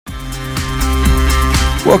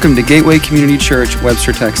Welcome to Gateway Community Church,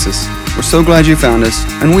 Webster, Texas. We're so glad you found us,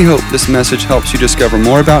 and we hope this message helps you discover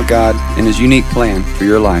more about God and His unique plan for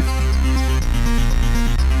your life.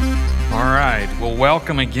 All right. Well,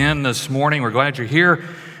 welcome again this morning. We're glad you're here.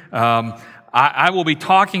 I will be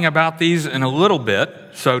talking about these in a little bit,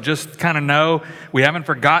 so just kind of know we haven't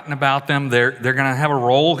forgotten about them. They're going to have a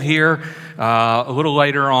role here a little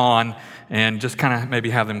later on, and just kind of maybe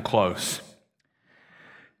have them close.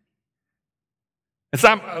 As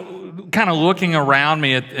I'm kind of looking around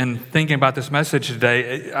me and thinking about this message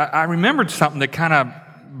today, I remembered something that kind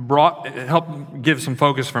of helped give some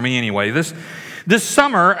focus for me anyway. This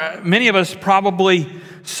summer, many of us probably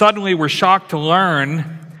suddenly were shocked to learn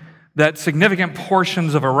that significant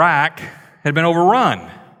portions of Iraq had been overrun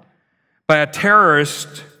by a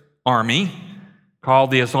terrorist army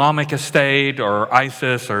called the Islamic State or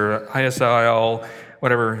ISIS or ISIL,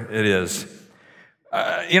 whatever it is.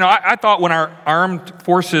 I thought when our armed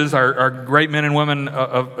forces, our great men and women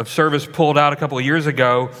of service pulled out a couple of years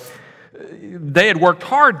ago, they had worked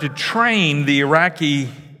hard to train the Iraqi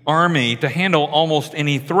army to handle almost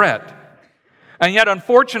any threat. And yet,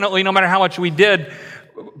 unfortunately, no matter how much we did,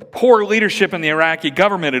 poor leadership in the Iraqi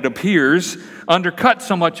government, it appears, undercut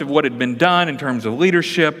so much of what had been done in terms of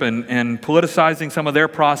leadership and politicizing some of their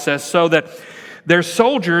process, so that their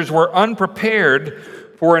soldiers were unprepared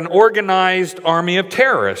for an organized army of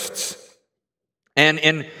terrorists. And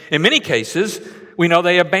in many cases, we know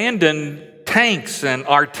they abandoned tanks and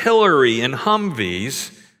artillery and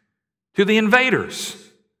Humvees to the invaders.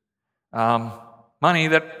 Money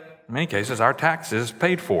that, in many cases, our taxes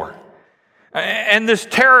paid for. And this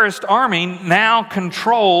terrorist army now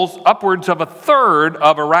controls upwards of a third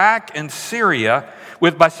of Iraq and Syria,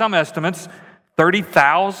 with, by some estimates,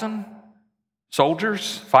 30,000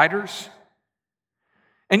 soldiers, fighters.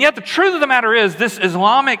 And yet the truth of the matter is, this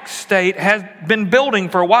Islamic State has been building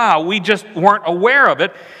for a while. We just weren't aware of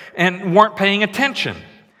it and weren't paying attention.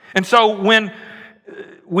 And so when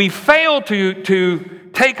we fail to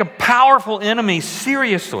take a powerful enemy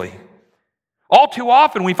seriously, all too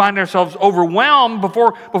often we find ourselves overwhelmed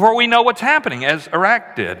before we know what's happening, as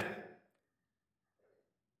Iraq did.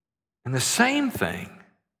 And the same thing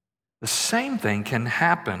can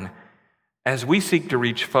happen as we seek to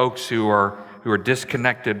reach folks who are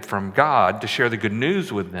disconnected from God, to share the good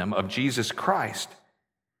news with them of Jesus Christ.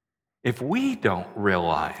 If we don't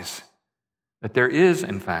realize that there is,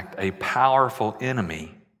 in fact, a powerful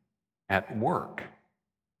enemy at work.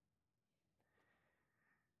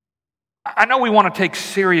 I know we want to take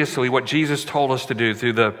seriously what Jesus told us to do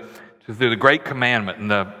through the Great Commandment and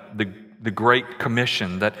the Great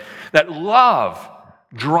Commission, that love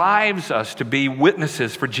drives us to be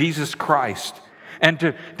witnesses for Jesus Christ, and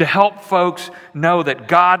to help folks know that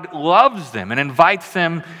God loves them and invites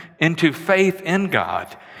them into faith in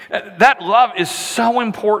God. That love is so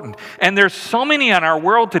important. And there's so many in our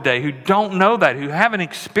world today who don't know that, who haven't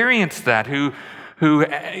experienced that, who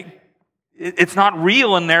it's not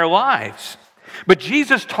real in their lives. But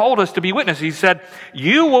Jesus told us to be witnesses. He said,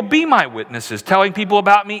 "You will be my witnesses, telling people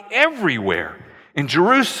about me everywhere, in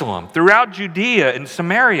Jerusalem, throughout Judea and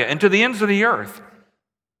Samaria, and to the ends of the earth."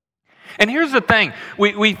 And here's the thing,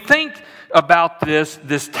 we think about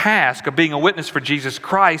this task of being a witness for Jesus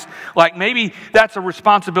Christ like maybe that's a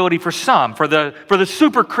responsibility for some, for the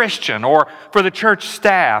super Christian, or for the church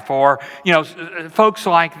staff, or folks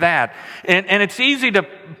like that. And it's easy to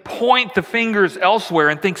point the fingers elsewhere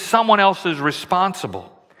and think someone else is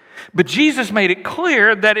responsible. But Jesus made it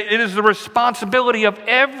clear that it is the responsibility of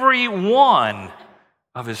every one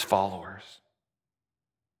of His followers.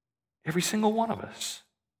 Every single one of us.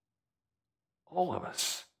 All of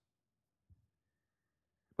us.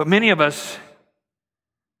 But many of us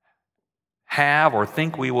have or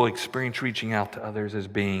think we will experience reaching out to others as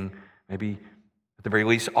being maybe at the very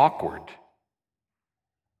least awkward.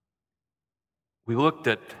 We looked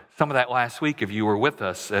at some of that last week, if you were with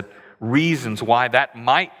us, at reasons why that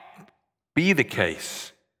might be the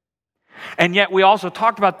case. And yet we also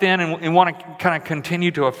talked about then, and want to kind of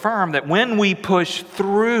continue to affirm, that when we push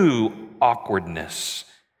through awkwardness,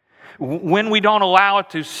 when we don't allow it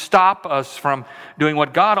to stop us from doing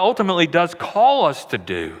what God ultimately does call us to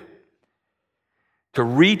do, to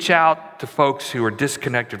reach out to folks who are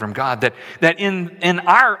disconnected from God, that in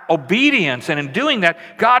our obedience and in doing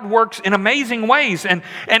that, God works in amazing ways. And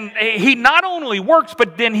He not only works,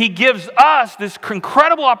 but then He gives us this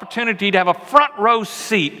incredible opportunity to have a front row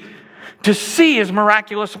seat to see His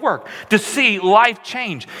miraculous work, to see life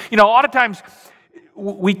change. A lot of times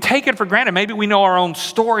we take it for granted. Maybe we know our own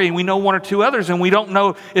story and we know one or two others and we don't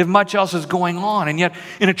know if much else is going on. And yet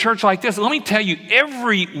in a church like this, let me tell you,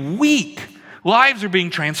 every week Lives are being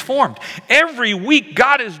transformed. Every week,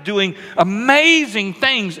 God is doing amazing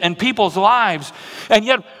things in people's lives. And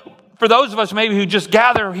yet, for those of us maybe who just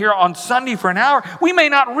gather here on Sunday for an hour, we may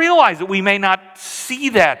not realize it. We may not see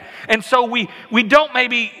that. And so we don't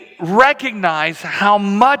maybe recognize how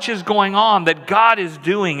much is going on that God is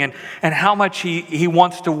doing and how much He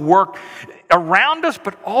wants to work around us,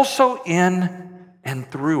 but also in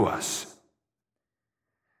and through us.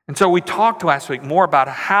 And so we talked last week more about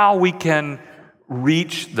how we can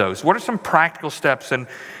reach those. What are some practical steps? And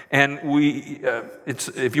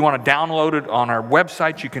if you want to download it on our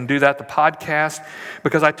website, you can do that, the podcast,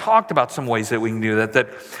 because I talked about some ways that we can do that. That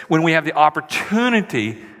when we have the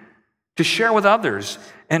opportunity to share with others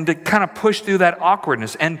and to kind of push through that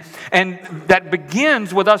awkwardness, and that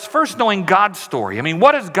begins with us first knowing God's story. I mean,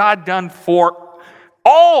 what has God done for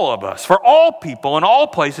all of us, for all people, in all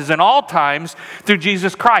places, in all times, through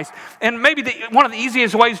Jesus Christ? And maybe one of the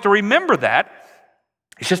easiest ways to remember that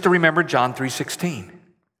is just to remember John 3:16.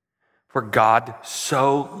 For God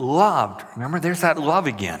so loved, remember, there's that love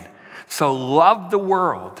again, so loved the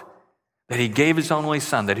world that He gave His only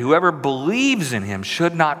Son, that whoever believes in Him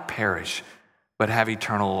should not perish, but have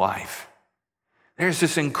eternal life. There's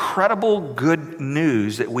this incredible good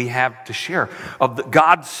news that we have to share of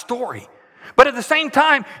God's story. But at the same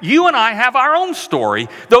time, you and I have our own story.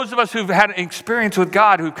 Those of us who've had an experience with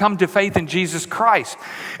God, who've come to faith in Jesus Christ.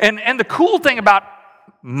 And the cool thing about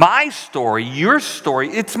my story, your story,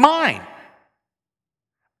 it's mine.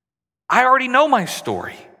 I already know my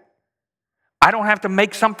story. I don't have to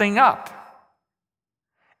make something up.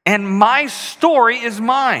 And my story is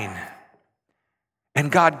mine.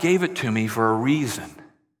 And God gave it to me for a reason.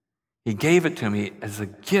 He gave it to me as a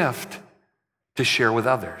gift to share with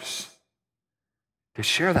others. To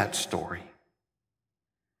share that story.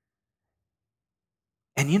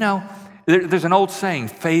 And you know, there's an old saying,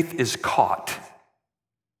 faith is caught,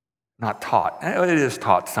 not taught. It is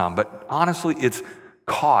taught some, but honestly, it's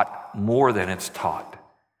caught more than it's taught.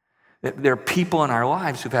 There are people in our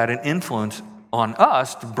lives who've had an influence on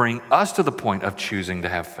us to bring us to the point of choosing to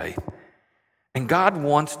have faith. And God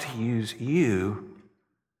wants to use you.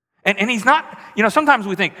 And He's not, you know, sometimes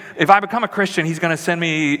we think, if I become a Christian, He's going to send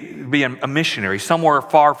me be a missionary somewhere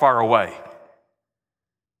far, far away.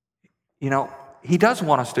 You know, He does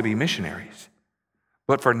want us to be missionaries.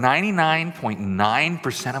 But for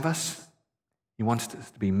 99.9% of us, He wants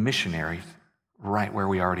us to be missionaries right where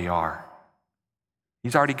we already are.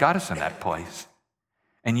 He's already got us in that place.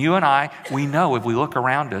 And you and I, we know if we look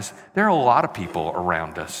around us, there are a lot of people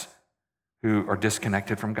around us who are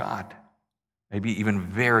disconnected from God. Maybe even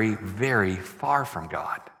very, very far from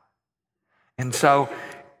God. And so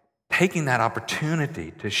taking that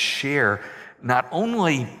opportunity to share not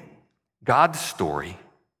only God's story,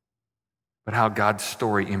 but how God's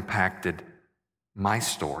story impacted my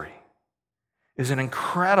story is an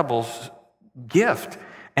incredible gift.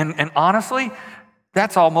 And honestly,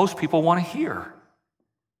 that's all most people want to hear.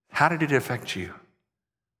 How did it affect you?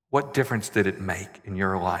 What difference did it make in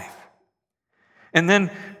your life? And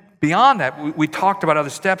then beyond that, we talked about other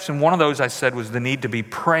steps, and one of those I said was the need to be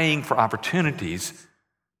praying for opportunities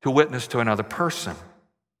to witness to another person.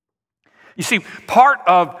 You see, part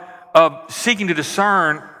of seeking to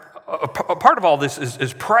discern, a part of all this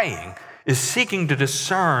is praying, is seeking to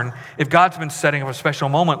discern if God's been setting up a special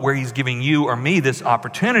moment where He's giving you or me this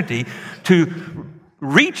opportunity to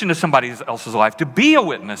reach into somebody else's life, to be a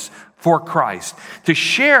witness for Christ, to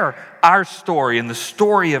share our story and the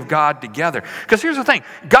story of God together. Because here's the thing,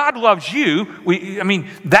 God loves you.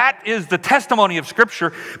 That is the testimony of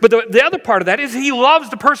Scripture. But the other part of that is He loves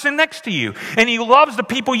the person next to you. And He loves the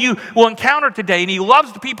people you will encounter today. And He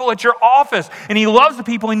loves the people at your office. And He loves the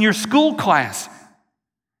people in your school class.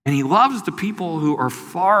 And He loves the people who are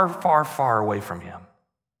far, far, far away from Him.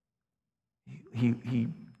 He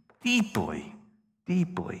deeply,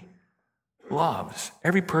 deeply loves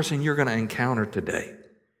every person you're going to encounter today.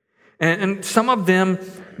 And some of them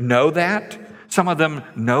know that. Some of them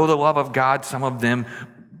know the love of God. Some of them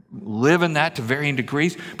live in that to varying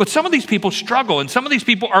degrees. But some of these people struggle, and some of these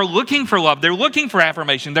people are looking for love. They're looking for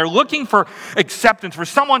affirmation. They're looking for acceptance, for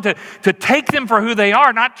someone to take them for who they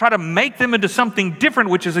are, not try to make them into something different,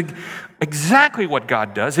 which is exactly what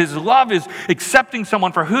God does. His love is accepting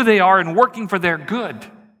someone for who they are and working for their good.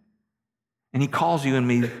 And He calls you and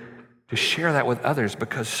me to share that with others,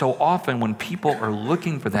 because so often when people are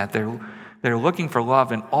looking for that, they're looking for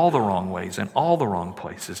love in all the wrong ways, in all the wrong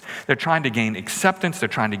places. They're trying to gain acceptance. They're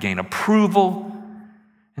trying to gain approval.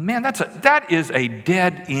 And man, that is a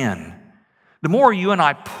dead end. The more you and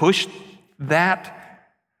I push that,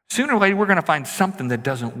 sooner or later we're going to find something that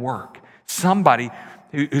doesn't work. Somebody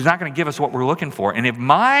who's not going to give us what we're looking for. And if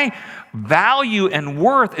my value and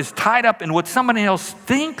worth is tied up in what somebody else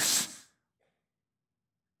thinks,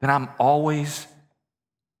 then I'm always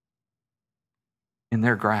in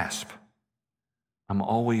their grasp. I'm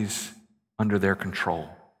always under their control.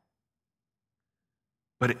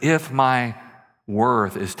 But if my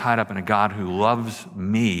worth is tied up in a God who loves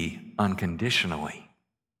me unconditionally,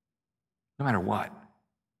 no matter what,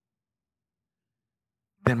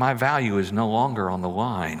 then my value is no longer on the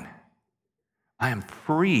line. I am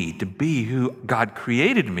free to be who God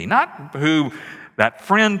created me, not who that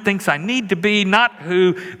friend thinks I need to be, not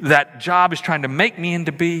who that job is trying to make me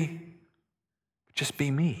into be. Just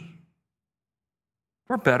be me.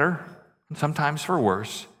 For better, and sometimes for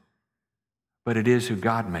worse, but it is who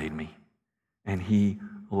God made me, and He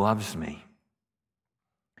loves me.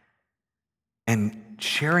 And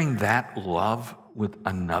sharing that love with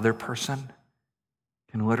another person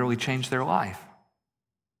can literally change their life.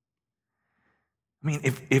 I mean,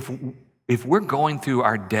 if we're going through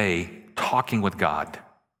our day talking with God,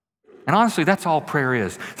 and honestly, that's all prayer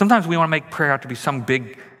is. Sometimes we want to make prayer out to be some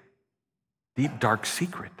big, deep, dark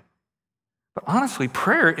secret. But honestly,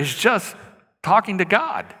 prayer is just talking to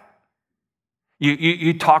God.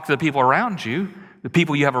 You talk to the people around you, the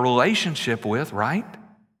people you have a relationship with, right?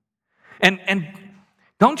 And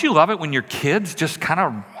don't you love it when your kids just kind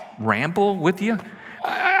of ramble with you?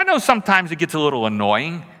 I know sometimes it gets a little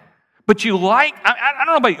annoying, but I don't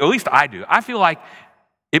know about you, at least I do. I feel like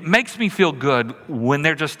it makes me feel good when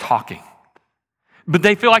they're just talking. But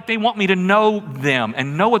they feel like they want me to know them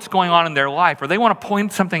and know what's going on in their life, or they want to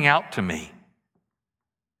point something out to me.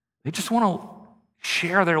 They just want to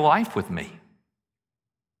share their life with me.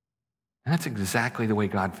 And that's exactly the way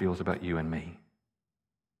God feels about you and me.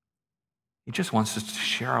 He just wants us to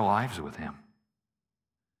share our lives with Him.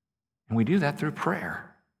 And we do that through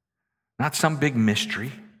prayer. Not some big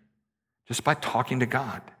mystery, just by talking to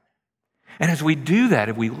God. And as we do that,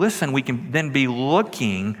 if we listen, we can then be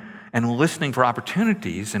looking and listening for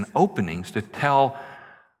opportunities and openings to tell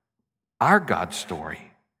our God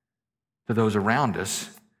story to those around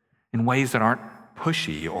us in ways that aren't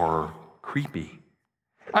pushy or creepy.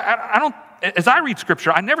 I don't, as I read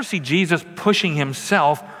Scripture, I never see Jesus pushing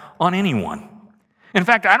Himself on anyone. In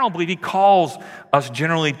fact, I don't believe He calls us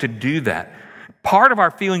generally to do that. Part of our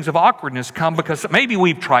feelings of awkwardness come because maybe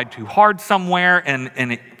we've tried too hard somewhere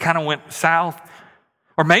and it kind of went south.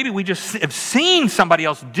 Or maybe we just have seen somebody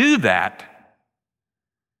else do that.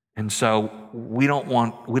 And so we don't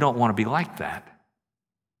want to be like that.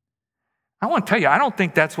 I want to tell you, I don't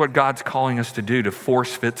think that's what God's calling us to do, to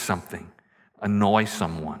force fit something, annoy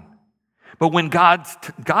someone. But when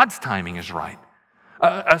God's timing is right,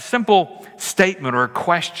 a simple statement or a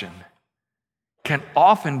question can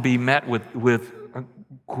often be met with a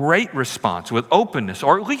great response, with openness,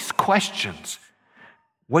 or at least questions.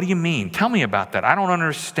 What do you mean? Tell me about that. I don't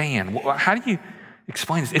understand. How do you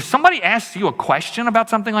explain this? If somebody asks you a question about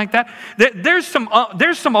something like that, there's some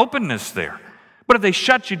openness there. But if they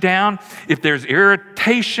shut you down, if there's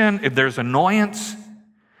irritation, if there's annoyance,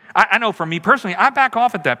 I know for me personally, I back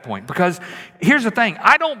off at that point, because here's the thing.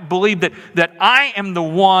 I don't believe that I am the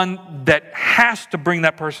one that has to bring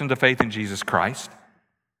that person to faith in Jesus Christ.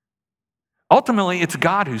 Ultimately, it's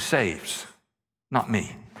God who saves, not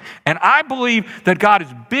me. And I believe that God is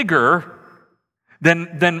bigger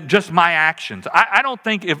than just my actions. I don't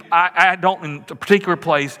think if I don't in a particular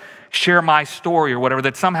place share my story or whatever,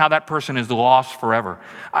 that somehow that person is lost forever.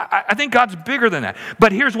 I think God's bigger than that.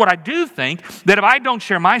 But here's what I do think, that if I don't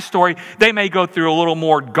share my story, they may go through a little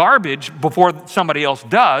more garbage before somebody else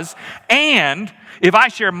does. And if I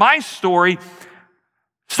share my story,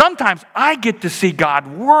 sometimes I get to see God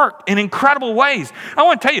work in incredible ways. I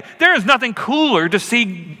want to tell you, there is nothing cooler to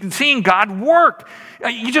seeing God work.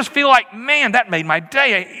 You just feel like, man, that made my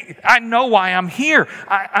day. I know why I'm here.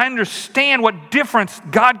 I understand what difference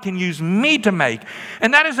God can use me to make.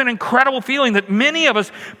 And that is an incredible feeling that many of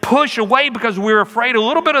us push away because we're afraid a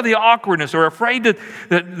little bit of the awkwardness, or afraid that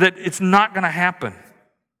it's not going to happen.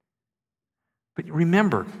 But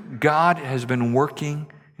remember, God has been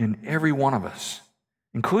working in every one of us,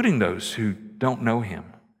 including those who don't know Him,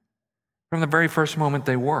 from the very first moment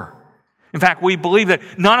they were. In fact, we believe that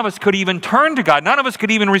none of us could even turn to God. None of us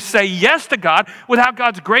could even say yes to God without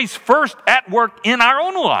God's grace first at work in our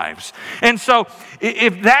own lives. And so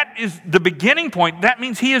if that is the beginning point, that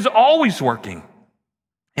means He is always working.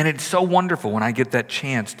 And it's so wonderful when I get that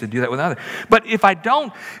chance to do that with others. But if I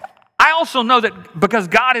don't, I also know that because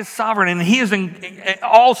God is sovereign and He is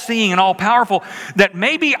all-seeing and all-powerful, that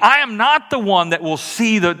maybe I am not the one that will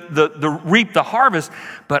see the reap the harvest,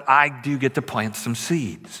 but I do get to plant some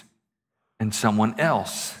seeds. and someone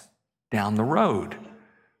else down the road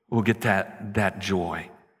will get that joy.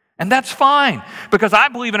 And that's fine, because I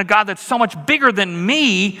believe in a God that's so much bigger than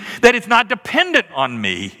me that it's not dependent on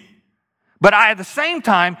me. But at the same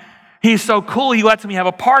time, he's so cool, he lets me have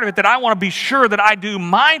a part of it, that I want to be sure that I do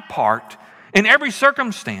my part in every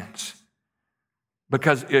circumstance.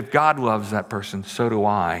 Because if God loves that person, so do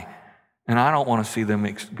I. And I don't want to see them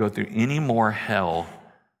go through any more hell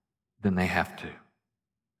than they have to.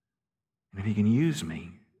 And if he can use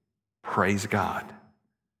me, praise God.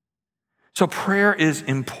 So prayer is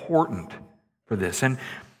important for this. And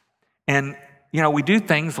you know, we do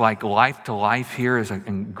things like Life to Life here is a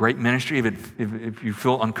great ministry. If you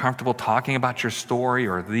feel uncomfortable talking about your story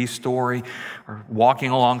or the story or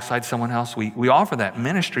walking alongside someone else, we offer that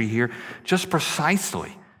ministry here just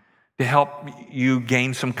precisely to help you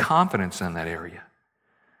gain some confidence in that area.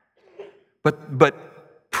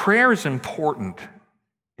 But prayer is important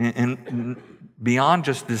and beyond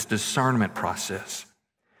just this discernment process.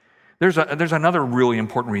 There's another really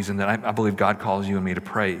important reason that I believe God calls you and me to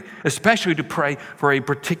pray, especially to pray for a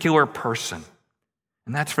particular person.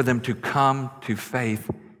 And that's for them to come to faith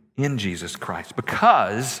in Jesus Christ.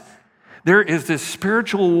 Because there is this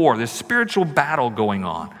spiritual war, this spiritual battle going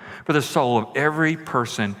on for the soul of every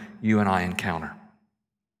person you and I encounter.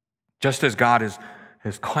 Just as God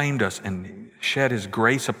has claimed us and shed his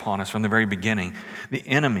grace upon us from the very beginning, the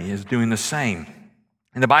enemy is doing the same.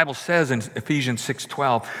 And the Bible says in Ephesians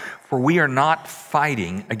 6:12, "For we are not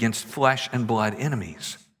fighting against flesh and blood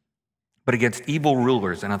enemies, but against evil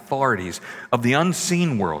rulers and authorities of the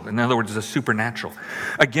unseen world," in other words, the supernatural,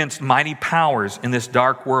 "against mighty powers in this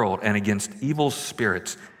dark world, and against evil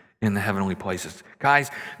spirits in the heavenly places."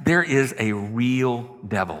 Guys, there is a real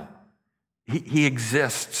devil. He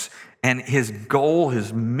exists, and his goal,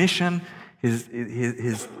 his mission,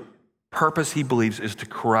 his purpose, he believes, is to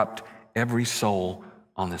corrupt every soul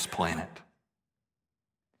on this planet.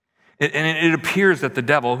 And it appears that the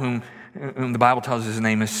devil, whom the Bible tells us his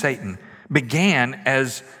name is Satan, began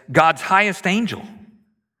as God's highest angel.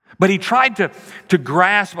 But he tried to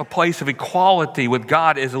grasp a place of equality with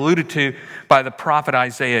God, as alluded to by the prophet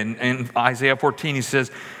Isaiah. In Isaiah 14, he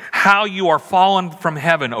says, "How you are fallen from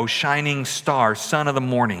heaven, O shining star, son of the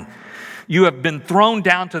morning. You have been thrown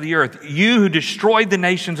down to the earth, you who destroyed the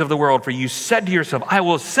nations of the world. For you said to yourself, I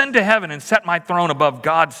will ascend to heaven and set my throne above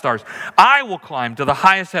God's stars. I will climb to the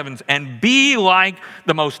highest heavens and be like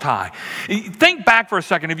the Most High." Think back for a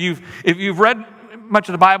second. If you've read much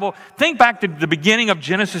of the Bible, think back to the beginning of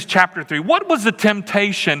Genesis chapter 3. What was the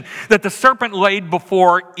temptation that the serpent laid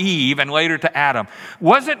before Eve and later to Adam?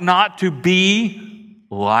 Was it not to be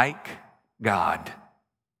like God?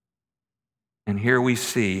 And here we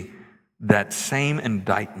see that same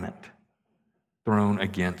indictment thrown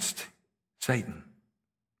against Satan.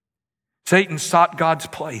 Satan sought God's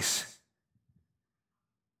place.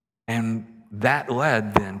 And that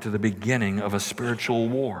led then to the beginning of a spiritual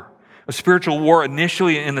war. A spiritual war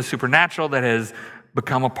initially in the supernatural that has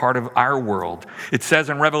become a part of our world. It says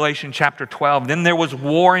in Revelation chapter 12, "Then there was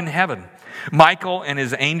war in heaven. Michael and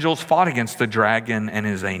his angels fought against the dragon and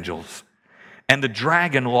his angels. And the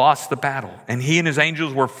dragon lost the battle, and he and his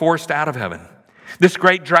angels were forced out of heaven. This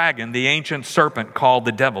great dragon, the ancient serpent called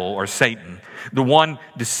the devil or Satan, the one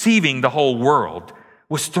deceiving the whole world,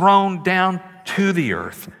 was thrown down to the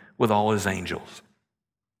earth with all his angels."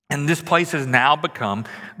 And this place has now become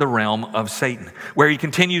the realm of Satan, where he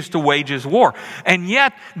continues to wage his war. And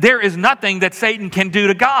yet, there is nothing that Satan can do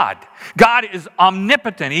to God. God is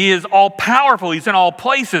omnipotent. He is all-powerful. He's in all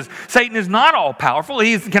places. Satan is not all-powerful.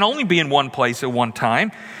 He can only be in one place at one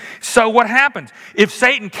time. So what happens? If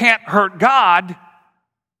Satan can't hurt God,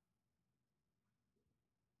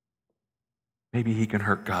 maybe he can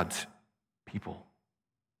hurt God's people.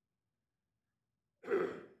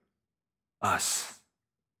 Us.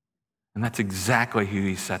 And that's exactly who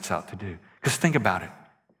he sets out to do. Because think about it.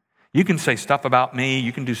 You can say stuff about me,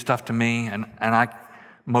 you can do stuff to me, and I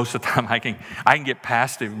most of the time I can get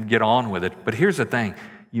past it and get on with it. But here's the thing.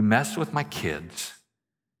 You mess with my kids,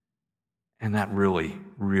 and that really,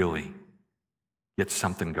 really gets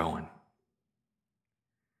something going.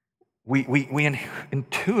 We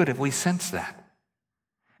intuitively sense that.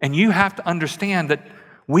 And you have to understand that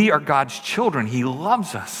we are God's children. He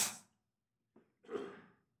loves us.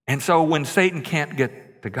 And so when Satan can't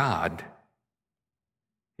get to God,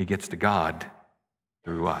 he gets to God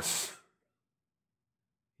through us.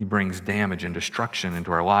 He brings damage and destruction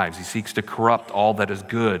into our lives. He seeks to corrupt all that is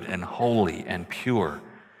good and holy and pure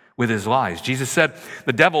with his lies. Jesus said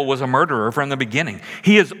the devil was a murderer from the beginning.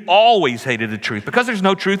 He has always hated the truth because there's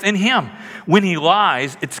no truth in him. When he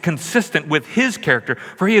lies, it's consistent with his character,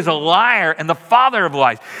 for he is a liar and the father of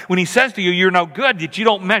lies. When he says to you, you're no good, that you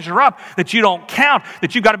don't measure up, that you don't count,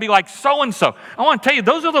 that you got to be like so-and-so. I want to tell you,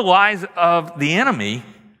 those are the lies of the enemy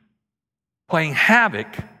playing havoc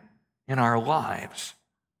in our lives.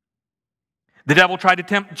 The devil tried to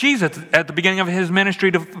tempt Jesus at the beginning of his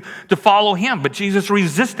ministry to follow him, but Jesus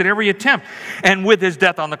resisted every attempt. And with his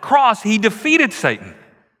death on the cross, he defeated Satan.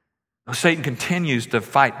 Satan continues to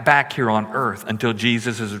fight back here on earth until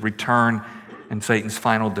Jesus' return and Satan's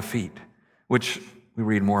final defeat, which we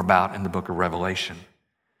read more about in the book of Revelation.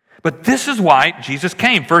 But this is why Jesus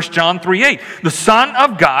came. 1 John 3:8. The Son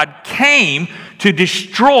of God came to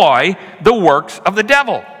destroy the works of the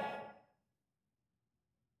devil.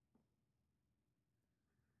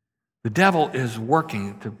 The devil is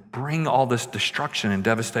working to bring all this destruction and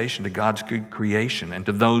devastation to God's good creation and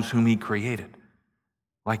to those whom he created,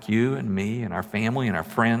 like you and me and our family and our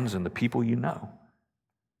friends and the people you know.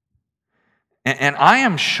 And I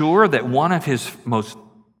am sure that one of his most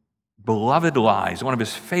beloved lies, one of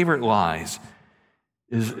his favorite lies,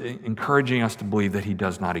 is encouraging us to believe that he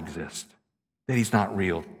does not exist, that he's not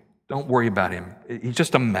real. Don't worry about him. He's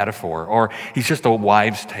just a metaphor, or he's just a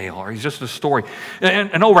wives' tale, or he's just a story.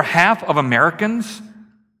 And over half of Americans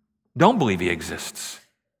don't believe he exists.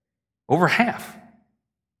 Over half.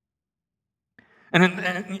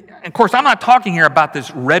 And of course, I'm not talking here about this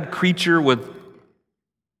red creature with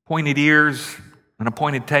pointed ears and a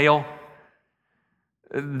pointed tail.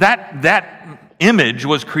 That image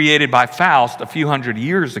was created by Faust a few hundred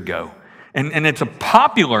years ago. And it's a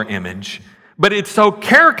popular image, but it's so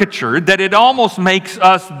caricatured that it almost makes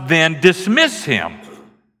us then dismiss him.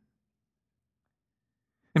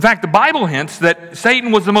 In fact, the Bible hints that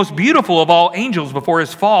Satan was the most beautiful of all angels before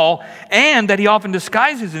his fall, and that he often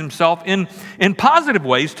disguises himself in positive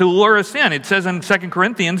ways to lure us in. It says in 2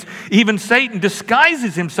 Corinthians, even Satan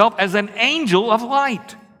disguises himself as an angel of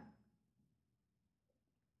light.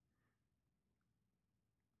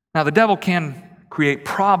 Now, the devil can create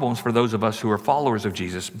problems for those of us who are followers of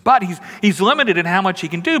Jesus, but he's limited in how much he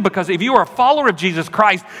can do, because if you are a follower of Jesus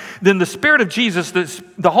Christ, then the Spirit of Jesus,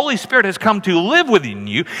 the Holy Spirit has come to live within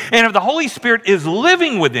you, and if the Holy Spirit is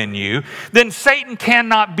living within you, then Satan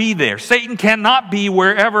cannot be there. Satan cannot be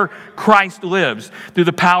wherever Christ lives through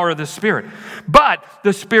the power of the Spirit. But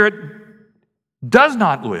the Spirit does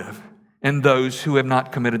not live in those who have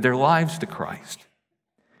not committed their lives to Christ.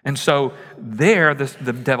 And so there,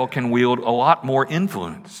 the devil can wield a lot more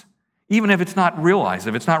influence, even if it's not realized,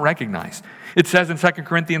 if it's not recognized. It says in 2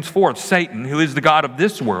 Corinthians 4, Satan, who is the god of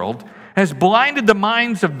this world, has blinded the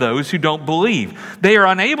minds of those who don't believe. They are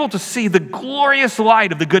unable to see the glorious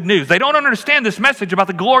light of the good news. They don't understand this message about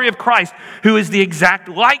the glory of Christ, who is the exact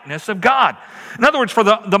likeness of God. In other words, for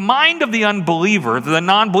the mind of the unbeliever, the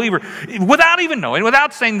non-believer, without even knowing,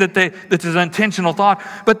 without saying that this is an intentional thought,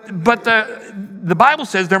 but the Bible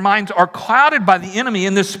says their minds are clouded by the enemy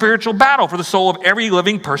in this spiritual battle for the soul of every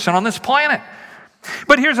living person on this planet.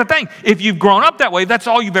 But here's the thing, if you've grown up that way, that's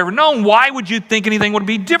all you've ever known, why would you think anything would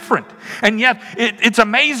be different? And yet, it's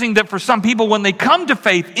amazing that for some people, when they come to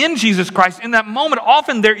faith in Jesus Christ, in that moment,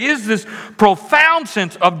 often there is this profound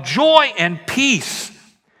sense of joy and peace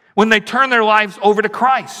when they turn their lives over to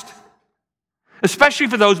Christ. Especially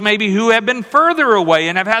for those maybe who have been further away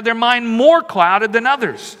and have had their mind more clouded than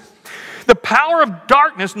others. The power of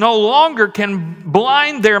darkness no longer can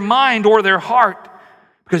blind their mind or their heart,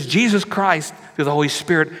 because Jesus Christ, through the Holy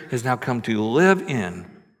Spirit, has now come to live in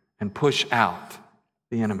and push out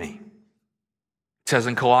the enemy. It says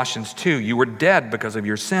in Colossians 2, you were dead because of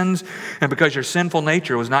your sins and because your sinful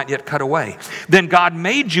nature was not yet cut away. Then God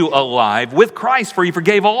made you alive with Christ, for he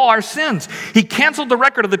forgave all our sins. He canceled the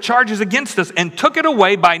record of the charges against us and took it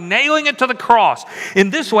away by nailing it to the cross.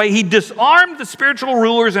 In this way, he disarmed the spiritual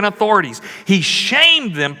rulers and authorities. He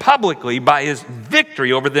shamed them publicly by his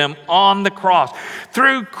victory over them on the cross.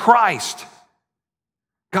 Through Christ,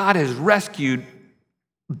 God has rescued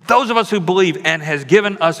those of us who believe and has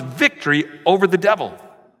given us victory over the devil.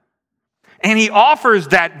 And he offers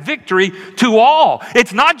that victory to all.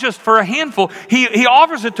 It's not just for a handful. He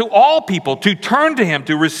offers it to all people to turn to him,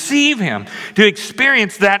 to receive him, to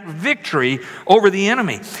experience that victory over the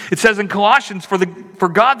enemy. It says in Colossians, for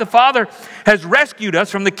God the Father has rescued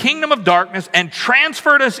us from the kingdom of darkness and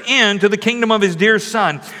transferred us into the kingdom of his dear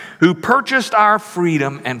Son, who purchased our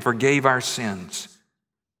freedom and forgave our sins.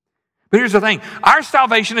 But here's the thing, our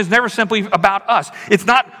salvation is never simply about us. It's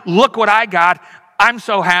not, look what I got, I'm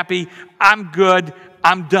so happy, I'm good,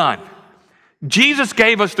 I'm done. Jesus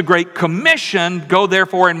gave us the Great Commission, go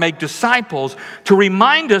therefore and make disciples, to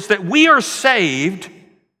remind us that we are saved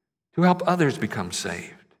to help others become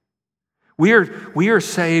saved. We are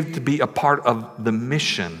saved to be a part of the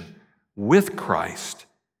mission with Christ.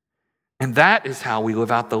 And that is how we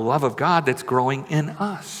live out the love of God that's growing in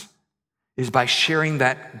us, is by sharing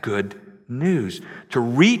that good news, to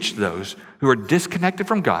reach those who are disconnected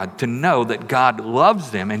from God, to know that God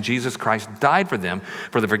loves them and Jesus Christ died for them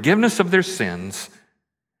for the forgiveness of their sins,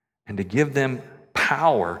 and to give them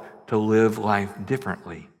power to live life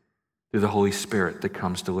differently through the Holy Spirit that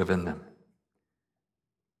comes to live in them.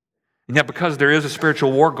 And yet, because there is a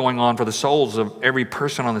spiritual war going on for the souls of every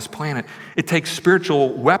person on this planet, it takes spiritual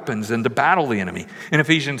weapons to battle the enemy. In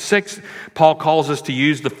Ephesians 6, Paul calls us to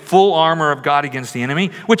use the full armor of God against the enemy,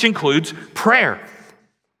 which includes prayer.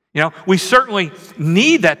 You know, we certainly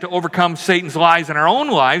need that to overcome Satan's lies in our own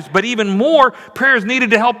lives, but even more, prayer is needed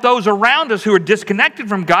to help those around us who are disconnected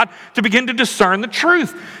from God to begin to discern the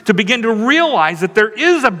truth, to begin to realize that there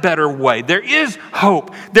is a better way, there is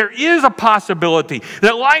hope, there is a possibility,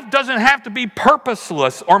 that life doesn't have to be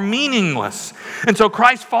purposeless or meaningless. And so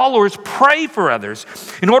Christ's followers pray for others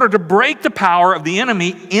in order to break the power of the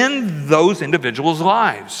enemy in those individuals'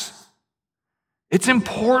 lives. It's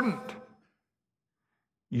important.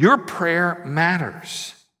 Your prayer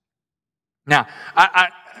matters. Now,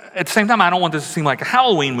 at the same time, I don't want this to seem like a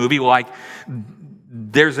Halloween movie, like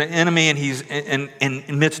there's an enemy and he's in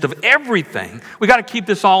the midst of everything. We got to keep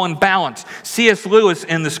this all in balance. C.S. Lewis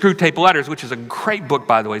in the Screwtape Letters, which is a great book,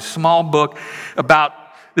 by the way, small book about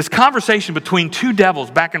this conversation between two devils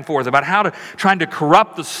back and forth about how to trying to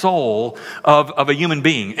corrupt the soul of a human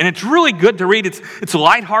being. And it's really good to read. It's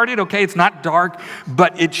lighthearted, okay? It's not dark,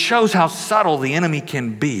 but it shows how subtle the enemy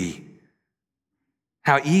can be,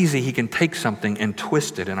 how easy he can take something and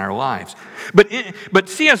twist it in our lives. But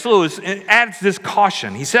C.S. Lewis adds this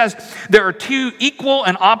caution. He says, there are two equal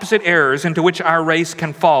and opposite errors into which our race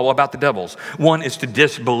can fall about the devils. One is to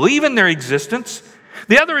disbelieve in their existence.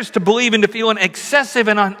 The other is to believe and to feel an excessive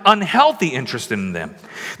and unhealthy interest in them.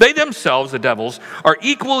 They themselves, the devils, are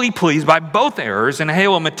equally pleased by both errors and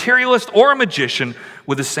hail a materialist or a magician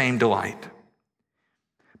with the same delight.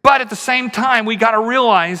 But at the same time, we got to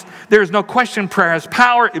realize there is no question prayer has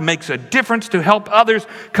power. It makes a difference to help others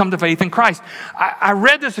come to faith in Christ. I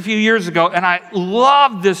read this a few years ago, and I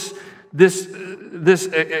love this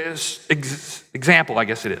example, I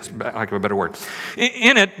guess it is, lack of a better word.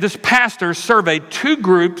 In it, this pastor surveyed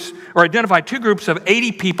identified two groups of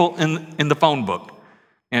 80 people in the phone book.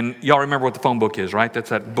 And y'all remember what the phone book is, right? That's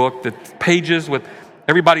that book, that pages with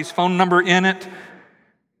everybody's phone number in it.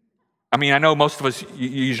 I mean, I know most of us you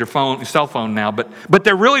use your cell phone now, but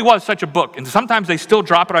there really was such a book. And sometimes they still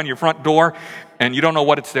drop it on your front door, and you don't know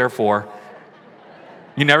what it's there for.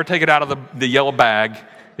 You never take it out of the yellow bag.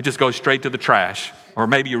 It just goes straight to the trash, or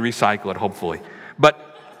maybe you recycle it, hopefully.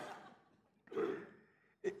 But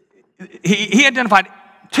he identified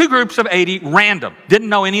two groups of 80, random, didn't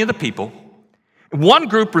know any of the people. One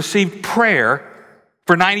group received prayer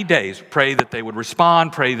for 90 days, pray that they would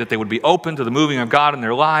respond, pray that they would be open to the moving of God in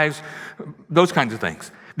their lives, those kinds of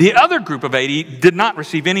things. The other group of 80 did not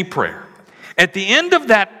receive any prayer. At the end of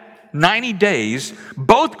that 90 days,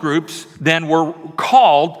 both groups then were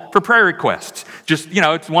called for prayer requests. Just,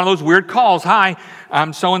 it's one of those weird calls. Hi,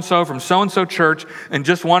 I'm so-and-so from so-and-so church, and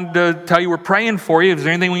just wanted to tell you we're praying for you. Is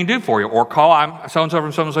there anything we can do for you? Or call, I'm so-and-so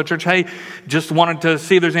from so-and-so church. Hey, just wanted to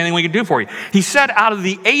see if there's anything we can do for you. He said out of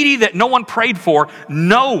the 80 that no one prayed for,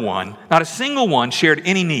 no one, not a single one, shared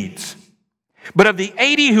any needs. But of the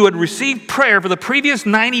 80 who had received prayer for the previous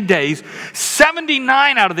 90 days,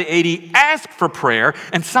 79 out of the 80 asked for prayer,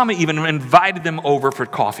 and some even invited them over for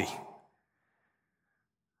coffee.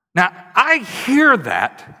 Now, I hear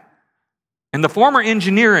that, and the former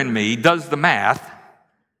engineer in me does the math,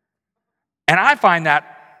 and I find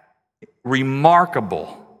that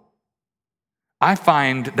remarkable. I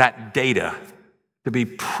find that data to be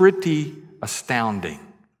pretty astounding.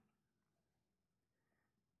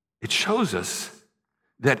 It shows us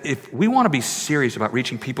that if we want to be serious about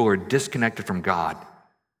reaching people who are disconnected from God,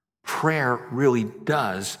 prayer really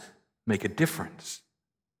does make a difference.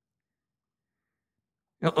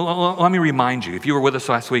 Let me remind you, if you were with us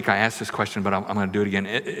last week, I asked this question, but I'm going to do it again.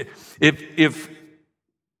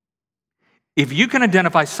 If you can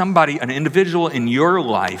identify somebody, an individual in your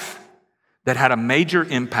life that had a major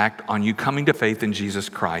impact on you coming to faith in Jesus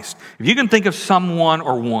Christ. If you can think of someone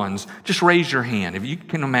or ones, just raise your hand. If you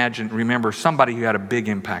can remember somebody who had a big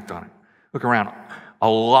impact on it. Look around. A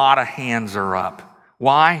lot of hands are up.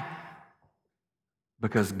 Why?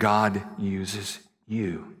 Because God uses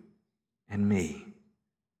you and me.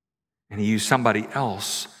 And he used somebody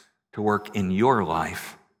else to work in your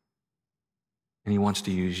life. And he wants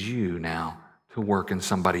to use you now to work in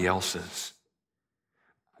somebody else's.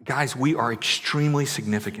 Guys, we are extremely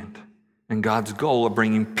significant in God's goal of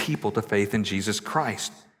bringing people to faith in Jesus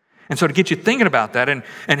Christ. And so to get you thinking about that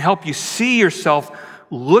and help you see yourself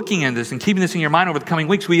looking at this and keeping this in your mind over the coming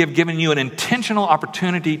weeks, we have given you an intentional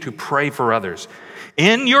opportunity to pray for others.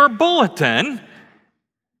 In your bulletin,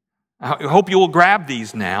 I hope you will grab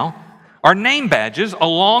these now, are name badges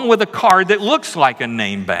along with a card that looks like a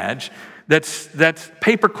name badge that's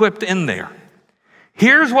paper clipped in there.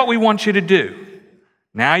 Here's what we want you to do.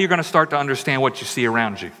 Now you're going to start to understand what you see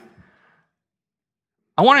around you.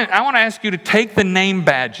 I want to ask you to take the name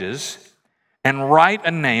badges and write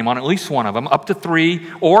a name on at least one of them, up to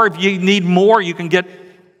 3, or if you need more,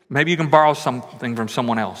 maybe you can borrow something from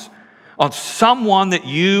someone else, on someone that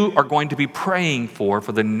you are going to be praying for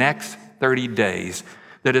the next 30 days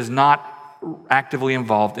that is not actively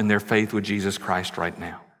involved in their faith with Jesus Christ right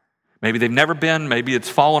now. Maybe they've never been, maybe it's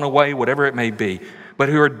fallen away, whatever it may be, but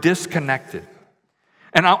who are disconnected.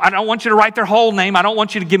 And I don't want you to write their whole name. I don't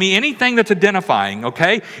want you to give me anything that's identifying,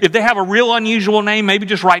 okay? If they have a real unusual name, maybe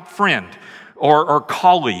just write friend or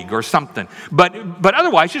colleague or something. But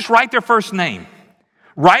otherwise, just write their first name.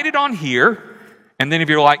 Write it on here, and then if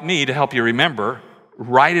you're like me, to help you remember,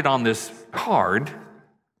 write it on this card,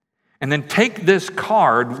 and then take this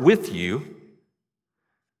card with you,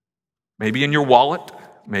 maybe in your wallet,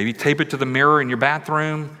 maybe tape it to the mirror in your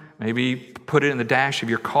bathroom, maybe put it in the dash of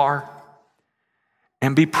your car,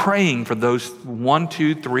 and be praying for those 1,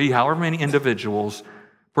 2, 3, however many individuals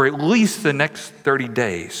for at least the next 30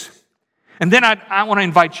 days. And then I want to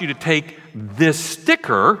invite you to take this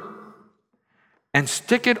sticker and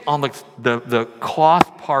stick it on the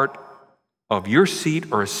cloth part of your seat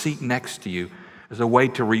or a seat next to you as a way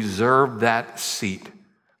to reserve that seat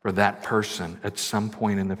for that person at some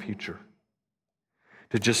point in the future.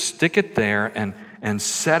 To just stick it there and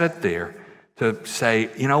set it there to say,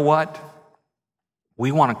 you know what?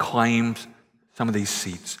 We want to claim some of these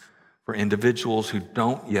seats for individuals who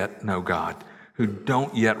don't yet know God, who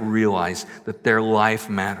don't yet realize that their life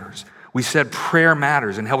matters. We said prayer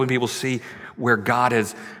matters in helping people see where God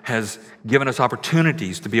has given us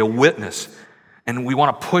opportunities to be a witness. And we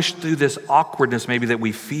want to push through this awkwardness maybe that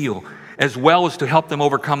we feel, as well as to help them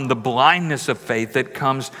overcome the blindness of faith that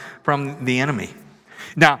comes from the enemy.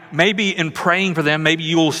 Now, maybe in praying for them, maybe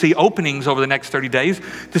you will see openings over the next 30 days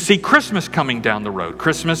to see Christmas coming down the road.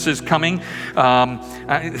 Christmas is coming.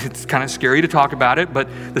 It's kind of scary to talk about it, but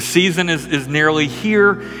the season is nearly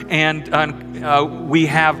here, and we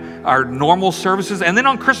have our normal services. And then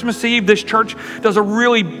on Christmas Eve, this church does a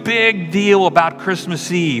really big deal about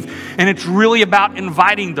Christmas Eve, and it's really about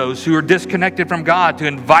inviting those who are disconnected from God, to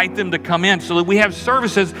invite them to come in, so that we have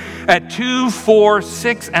services at 2, 4,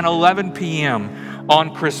 6, and 11 p.m.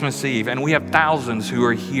 on Christmas Eve, and we have thousands who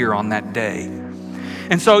are here on that day.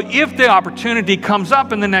 And so if the opportunity comes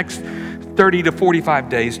up in the next 30 to 45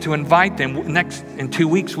 days to invite them, in 2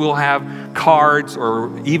 weeks we'll have cards or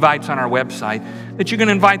evites on our website that you can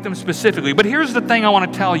invite them specifically. But here's the thing I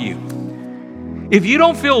want to tell you. If you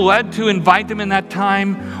don't feel led to invite them in that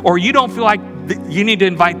time, or you don't feel like you need to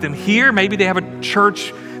invite them here, maybe they have a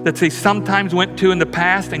church that they sometimes went to in the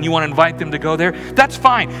past and you want to invite them to go there, that's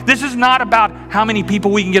fine. This is not about how many people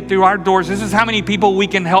we can get through our doors. This is how many people we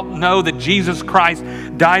can help know that Jesus Christ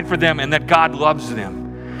died for them and that God loves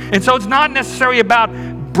them. And so it's not necessarily about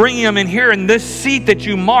bringing them in here, and this seat that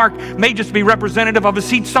you mark may just be representative of a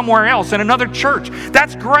seat somewhere else in another church.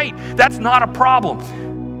 That's great. That's not a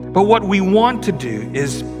problem. But what we want to do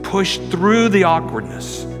is push through the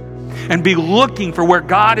awkwardness and be looking for where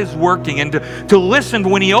God is working, and to listen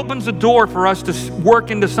when He opens the door for us to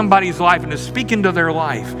work into somebody's life and to speak into their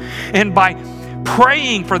life. And by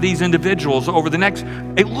praying for these individuals over the next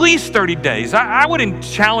at least 30 days, I would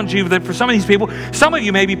challenge you that for some of these people, some of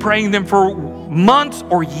you may be praying them for months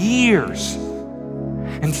or years.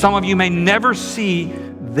 And some of you may never see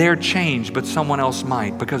their change, but someone else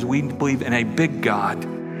might, because we believe in a big God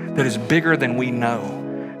that is bigger than we know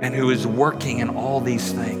and who is working in all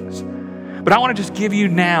these things. But I want to just give you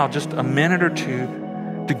now just a minute or two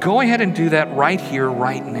to go ahead and do that right here,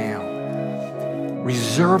 right now.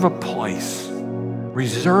 Reserve a place.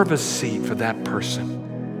 Reserve a seat for that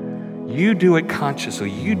person. You do it consciously.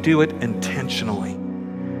 You do it intentionally.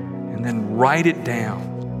 And then write it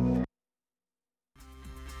down.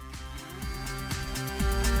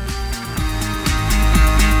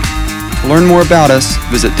 To learn more about us,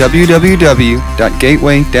 visit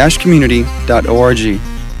www.gateway-community.org.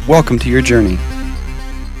 Welcome to your journey.